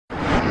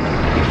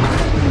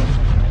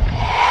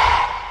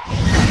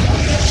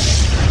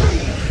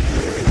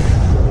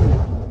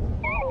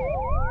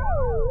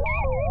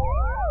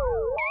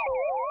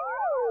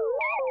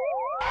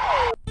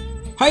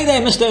Hi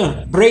there,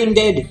 Mr.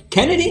 Brain-Dead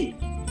Kennedy.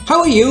 How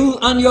are you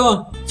and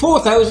your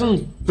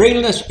 4,000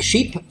 brainless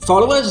sheep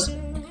followers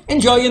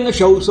enjoying the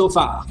show so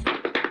far?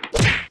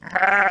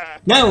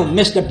 Now,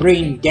 Mr.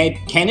 Brain-Dead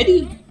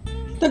Kennedy,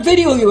 the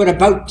video you are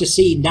about to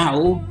see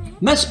now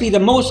must be the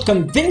most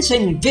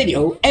convincing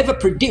video ever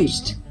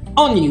produced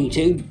on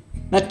YouTube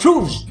that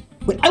proves,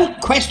 without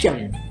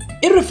question,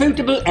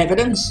 irrefutable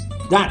evidence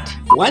that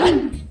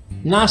 1.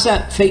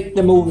 NASA faked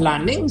the moon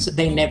landings,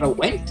 they never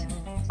went.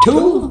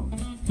 2.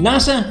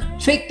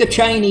 NASA faked the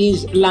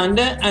Chinese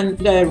lander and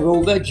their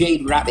rover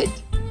Jade Rabbit,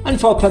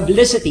 and for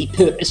publicity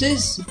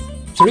purposes.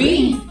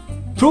 3.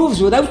 Proves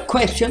without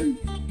question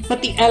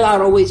that the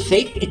LRO is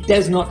fake, it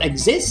does not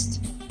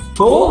exist.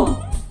 4.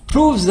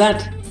 Proves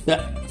that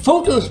the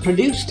photos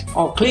produced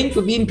or claimed to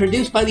have been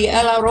produced by the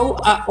LRO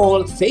are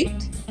all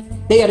faked,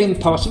 they are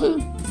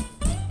impossible.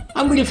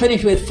 And we'll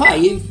finish with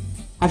 5.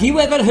 Have you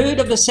ever heard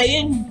of the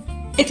saying,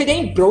 if it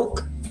ain't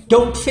broke,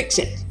 don't fix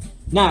it?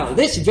 Now,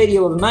 this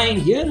video of mine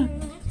here,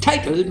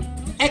 titled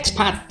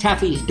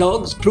Expattaffy's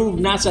Dogs Prove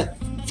NASA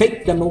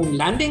Faked the Moon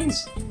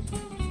Landings,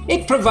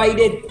 it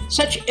provided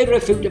such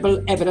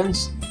irrefutable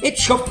evidence, it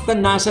shook the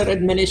NASA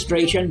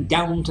administration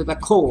down to the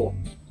core.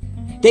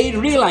 They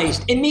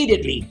realized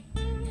immediately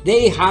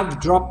they have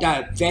dropped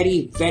a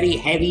very, very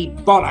heavy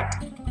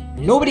bollock.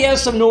 Nobody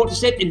else have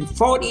noticed it in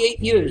 48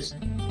 years.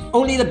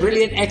 Only the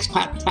brilliant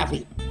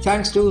Expattaffy,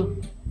 thanks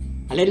to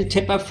a little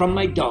tipper from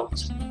my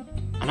dogs.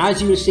 And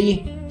as you'll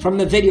see from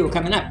the video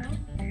coming up.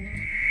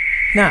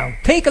 Now,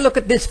 take a look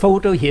at this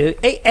photo here,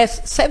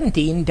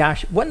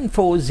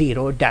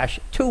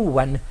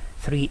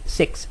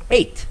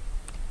 AS17-140-21368.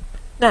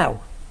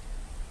 Now,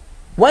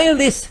 while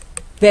this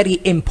very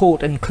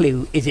important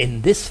clue is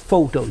in this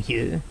photo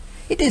here,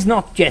 it is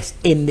not just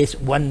in this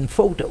one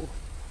photo.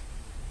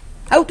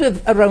 Out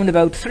of around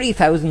about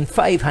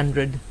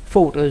 3,500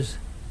 photos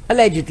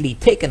allegedly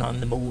taken on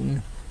the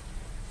moon,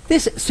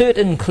 this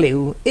certain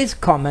clue is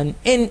common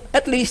in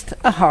at least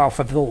a half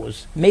of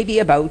those, maybe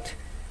about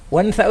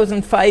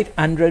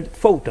 1,500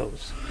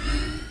 photos.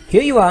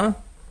 Here you are.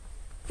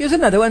 Here's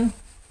another one.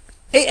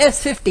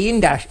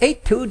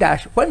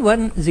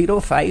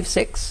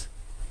 AS15-82-11056.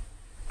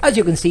 As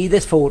you can see,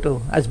 this photo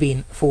has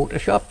been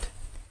photoshopped.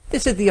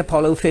 This is the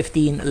Apollo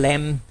 15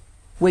 LEM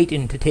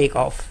waiting to take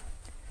off.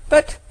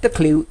 But the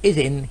clue is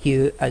in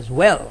here as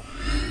well.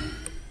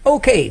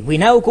 Okay, we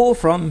now go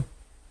from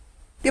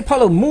the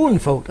Apollo moon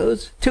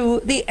photos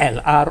to the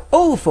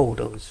LRO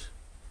photos.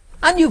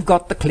 And you've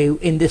got the clue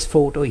in this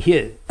photo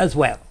here as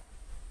well.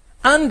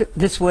 And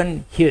this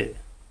one here.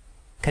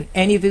 Can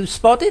any of you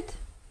spot it?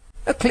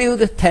 A clue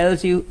that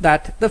tells you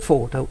that the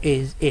photo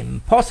is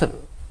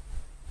impossible.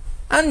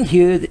 And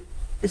here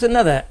is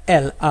another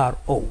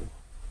LRO.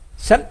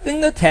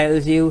 Something that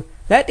tells you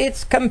that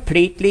it's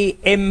completely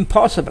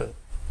impossible.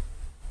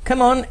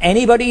 Come on,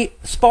 anybody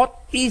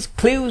spot these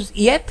clues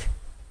yet?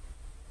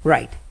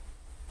 Right.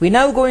 We're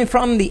now going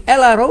from the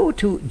LRO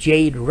to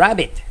Jade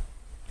Rabbit.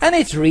 And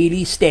it's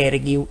really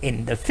staring you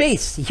in the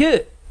face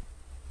here.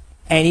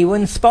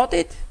 Anyone spot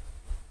it?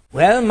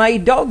 Well, my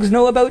dogs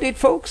know about it,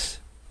 folks.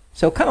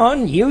 So come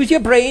on, use your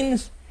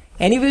brains.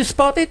 Any of you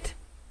spot it?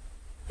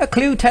 A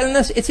clue telling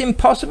us it's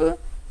impossible?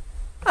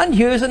 And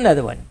here's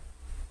another one.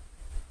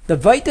 The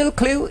vital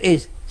clue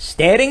is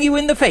staring you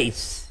in the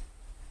face.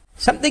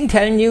 Something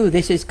telling you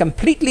this is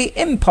completely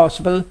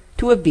impossible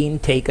to have been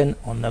taken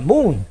on the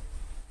moon.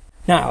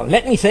 Now,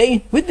 let me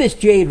say, with this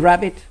Jade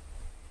Rabbit,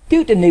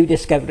 due to new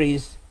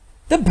discoveries,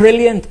 the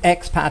brilliant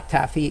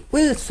Expattaffy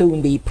will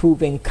soon be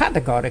proving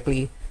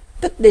categorically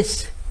that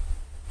this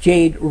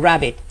Jade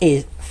Rabbit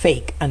is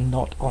fake and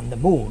not on the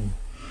moon.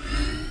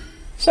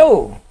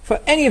 So, for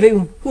any of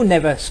you who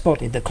never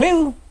spotted the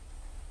clue,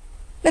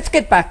 let's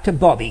get back to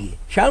Bobby,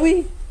 shall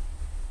we?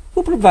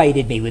 Who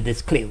provided me with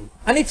this clue,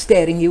 and it's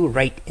staring you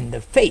right in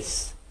the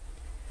face.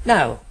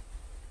 Now,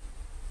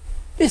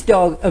 this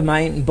dog of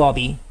mine,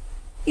 Bobby,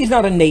 he's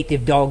not a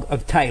native dog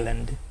of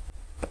Thailand.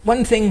 But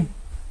one thing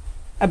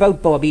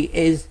about Bobby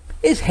is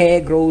his hair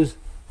grows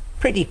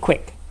pretty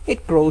quick.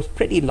 It grows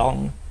pretty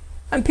long,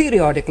 and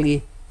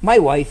periodically my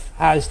wife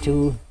has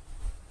to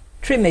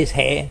trim his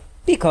hair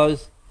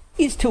because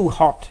he's too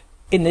hot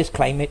in this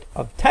climate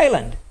of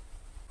Thailand.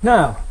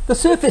 Now, the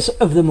surface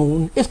of the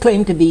moon is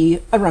claimed to be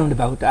around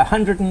about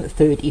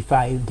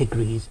 135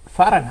 degrees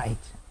Fahrenheit.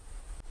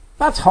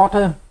 That's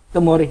hotter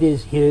than what it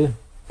is here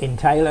in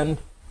Thailand.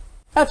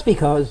 That's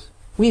because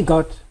we've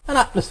got an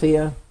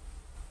atmosphere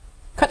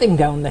cutting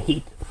down the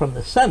heat from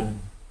the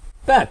sun.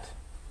 But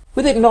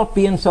with it not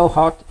being so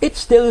hot, it's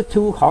still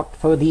too hot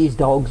for these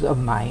dogs of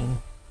mine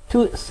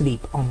to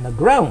sleep on the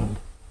ground.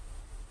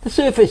 The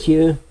surface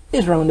here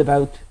is round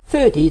about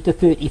 30 to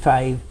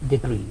 35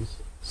 degrees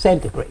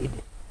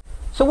centigrade.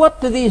 So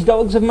what do these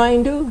dogs of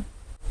mine do?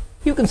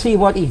 You can see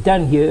what he's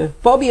done here.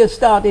 Bobby has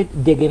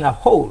started digging a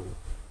hole.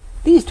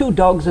 These two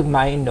dogs of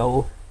mine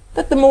know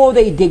that the more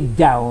they dig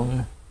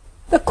down,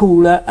 the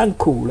cooler and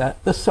cooler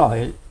the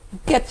soil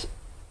gets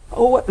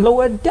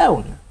lowered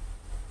down.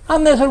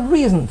 And there's a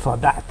reason for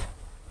that.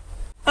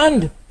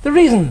 And the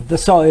reason the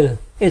soil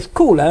is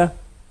cooler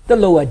the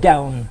lower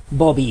down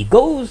Bobby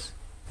goes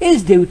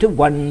is due to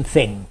one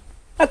thing,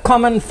 a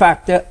common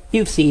factor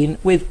you've seen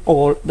with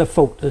all the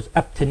photos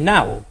up to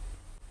now,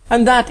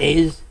 and that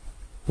is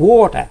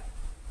water.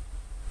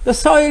 The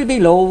soil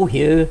below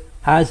here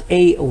has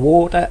a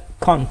water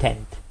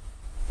content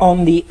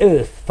on the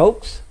earth,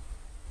 folks.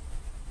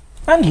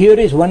 And here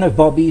is one of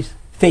Bobby's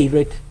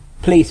favourite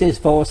places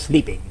for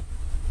sleeping.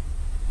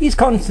 He's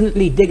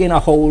constantly digging a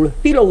hole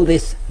below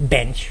this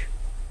bench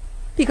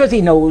because he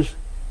knows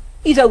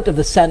he's out of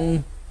the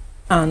sun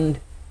and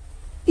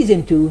he's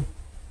into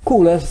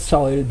cooler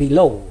soil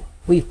below.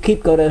 We've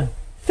got to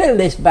fill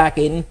this back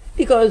in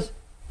because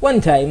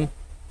one time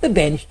the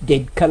bench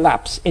did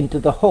collapse into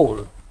the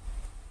hole.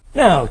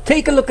 Now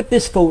take a look at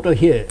this photo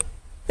here.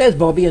 There's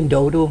Bobby and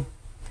Dodo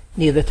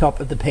near the top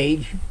of the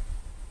page.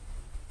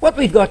 What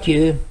we've got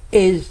here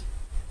is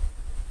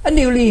a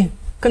newly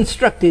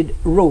constructed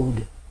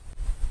road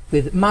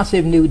with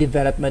massive new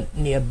development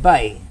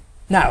nearby.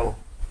 Now,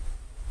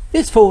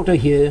 this photo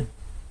here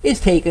is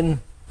taken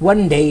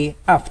one day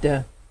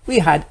after we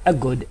had a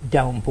good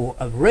downpour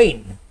of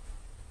rain.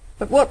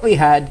 But what we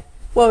had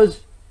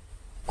was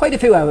quite a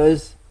few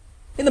hours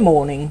in the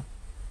morning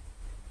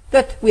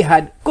that we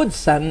had good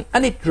sun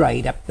and it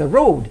dried up the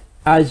road.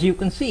 As you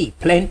can see,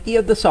 plenty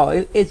of the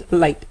soil is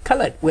light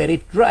coloured where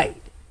it dried.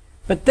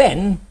 But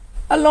then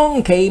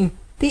along came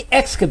the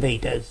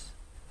excavators,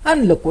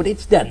 and look what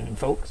it's done,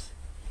 folks.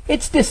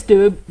 It's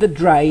disturbed the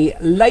dry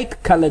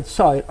light coloured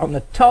soil on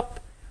the top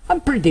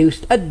and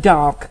produced a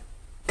dark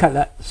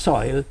colour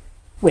soil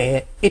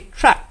where it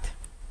tracked.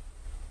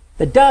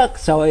 The dark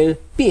soil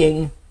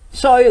being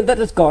soil that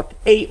has got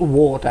a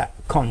water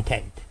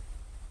content.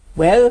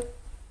 Well,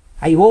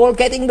 are you all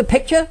getting the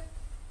picture?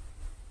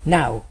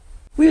 Now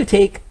we'll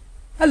take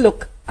a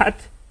look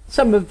at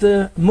some of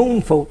the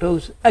moon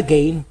photos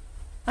again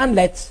and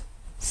let's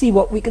see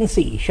what we can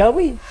see, shall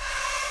we?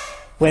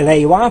 Well, there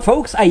you are,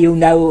 folks. Are you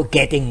now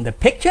getting the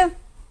picture?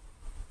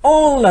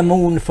 All the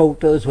moon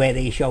photos where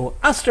they show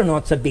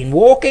astronauts have been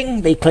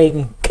walking, they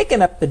claim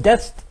kicking up the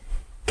dust,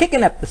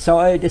 kicking up the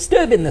soil,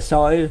 disturbing the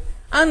soil,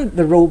 and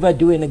the rover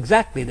doing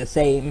exactly the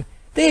same.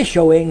 They're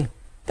showing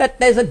that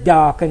there's a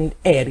darkened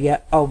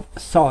area of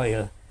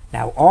soil.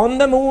 Now on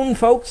the moon,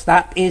 folks,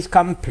 that is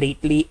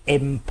completely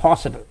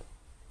impossible.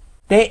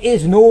 There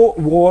is no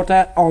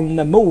water on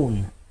the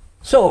moon.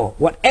 So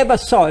whatever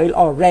soil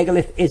or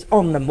regolith is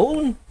on the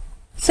moon,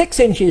 6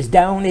 inches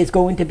down is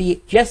going to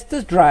be just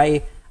as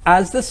dry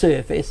as the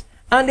surface,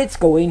 and it's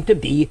going to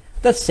be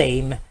the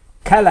same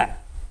colour.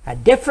 A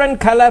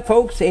different colour,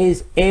 folks,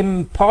 is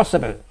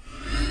impossible.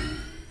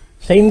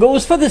 Same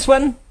goes for this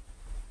one.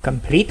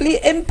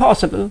 Completely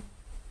impossible.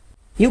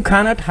 You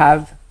cannot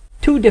have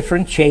two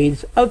different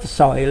shades of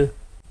soil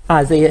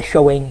as they are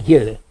showing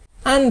here.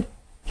 And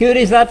here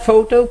is that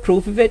photo,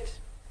 proof of it.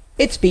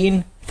 It's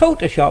been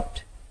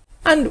photoshopped,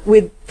 and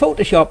with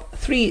Photoshop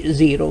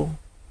 3.0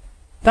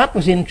 that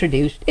was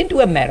introduced into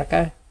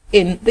America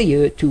in the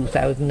year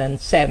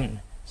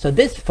 2007. So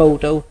this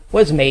photo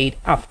was made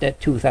after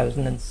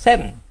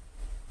 2007.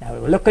 Now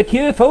look at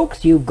here,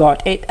 folks, you've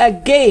got it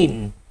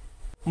again.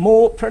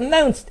 More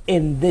pronounced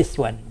in this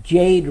one,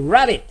 Jade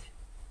Rabbit.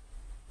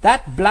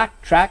 That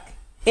black track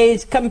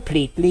is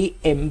completely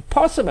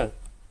impossible.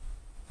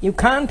 You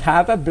can't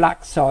have a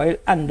black soil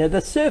under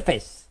the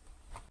surface.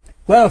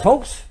 Well,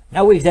 folks,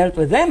 now we've dealt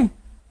with them,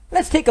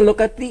 let's take a look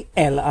at the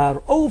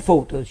LRO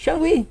photos, shall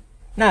we?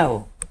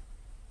 Now,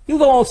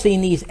 you've all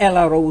seen these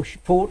LRO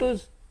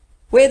photos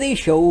where they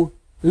show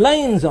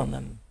lines on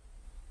them,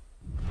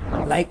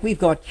 like we've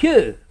got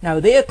here. Now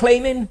they're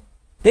claiming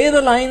they're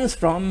the lines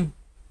from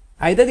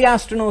either the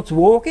astronauts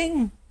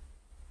walking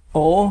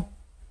or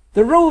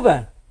the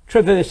rover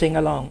traversing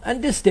along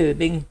and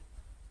disturbing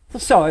the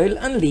soil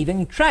and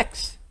leaving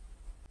tracks.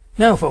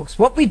 Now, folks,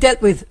 what we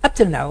dealt with up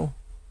till now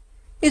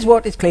is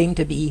what is claimed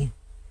to be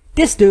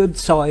disturbed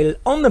soil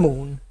on the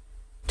moon,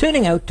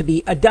 turning out to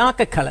be a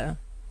darker colour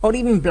or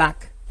even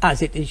black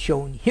as it is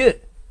shown here.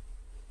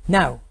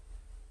 Now,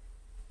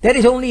 there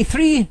is only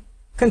 3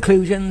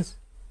 conclusions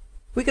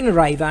we can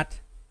arrive at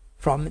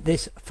from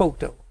this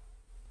photo.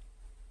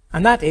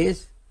 And that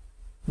is,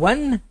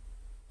 1,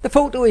 the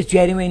photo is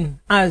genuine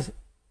as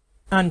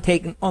and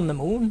taken on the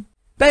moon,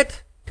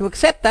 but to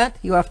accept that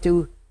you have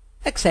to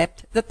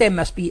accept that there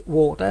must be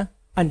water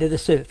under the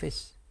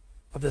surface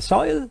of the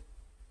soil,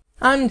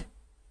 and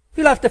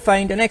you'll have to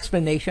find an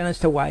explanation as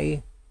to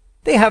why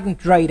they haven't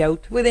dried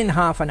out within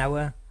half an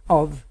hour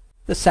of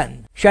the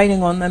sun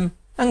shining on them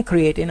and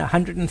creating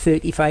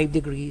 135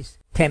 degrees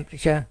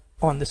temperature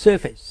on the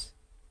surface.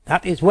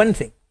 That is one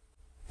thing.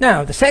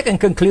 Now, the second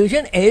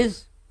conclusion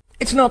is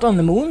it's not on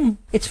the moon,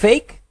 it's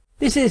fake.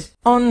 This is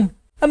on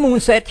a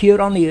moonset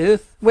here on the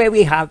earth where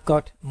we have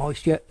got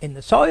moisture in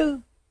the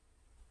soil,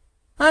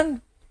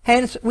 and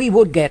hence we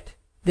would get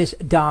this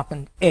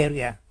darkened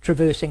area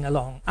traversing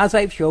along as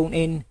I've shown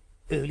in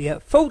earlier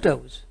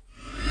photos.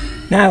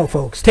 Now,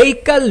 folks,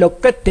 take a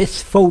look at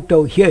this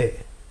photo here.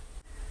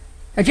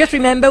 Now just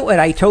remember what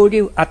I told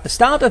you at the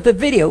start of the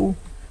video,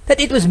 that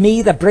it was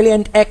me, the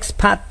brilliant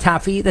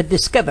Expattaffy, that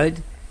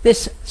discovered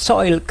this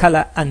soil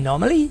colour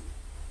anomaly,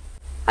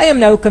 I am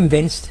now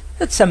convinced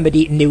that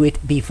somebody knew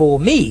it before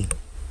me.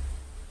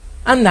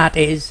 And that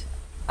is,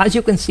 as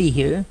you can see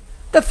here,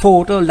 the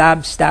photo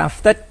lab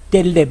staff that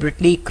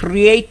deliberately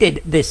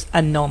created this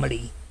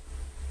anomaly.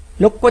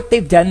 Look what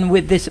they've done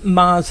with this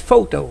Mars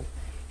photo.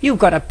 You've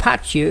got a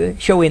patch here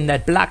showing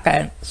that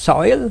blacker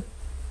soil,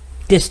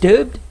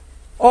 disturbed.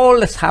 All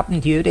that's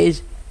happened here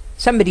is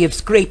somebody have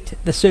scraped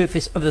the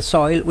surface of the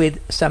soil with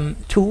some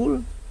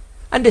tool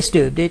and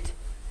disturbed it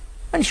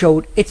and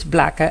showed it's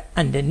blacker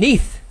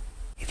underneath.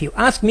 If you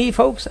ask me,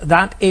 folks,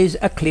 that is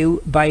a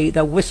clue by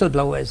the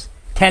whistleblowers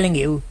telling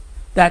you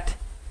that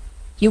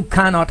you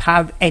cannot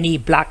have any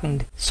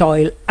blackened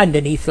soil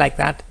underneath like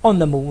that on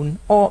the moon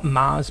or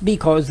Mars,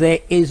 because there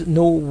is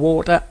no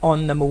water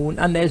on the moon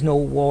and there's no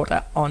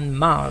water on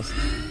Mars.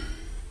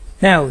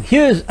 Now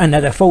here's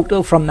another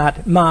photo from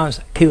that Mars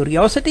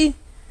Curiosity,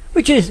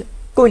 which is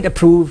going to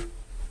prove,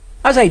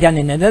 as I done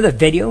in another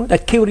video,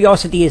 that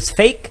Curiosity is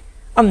fake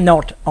and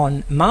not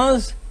on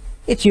Mars.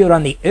 It's here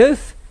on the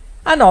Earth,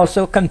 and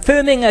also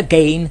confirming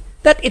again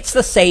that it's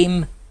the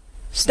same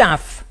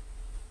staff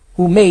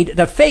who made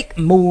the fake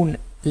moon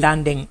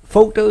landing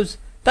photos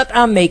that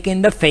are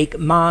making the fake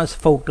Mars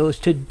photos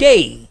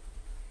today.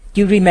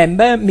 Do you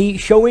remember me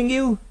showing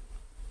you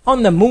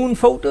on the moon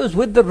photos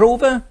with the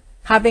rover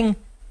having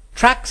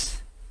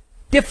tracks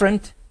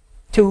different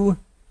to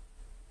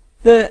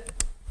the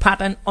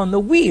pattern on the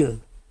wheel?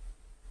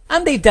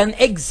 And they've done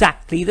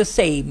exactly the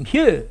same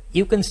here.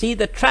 You can see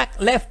the track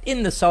left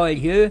in the soil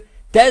here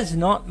does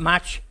not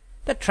match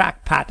the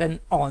track pattern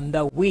on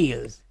the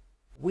wheels.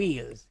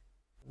 Wheels.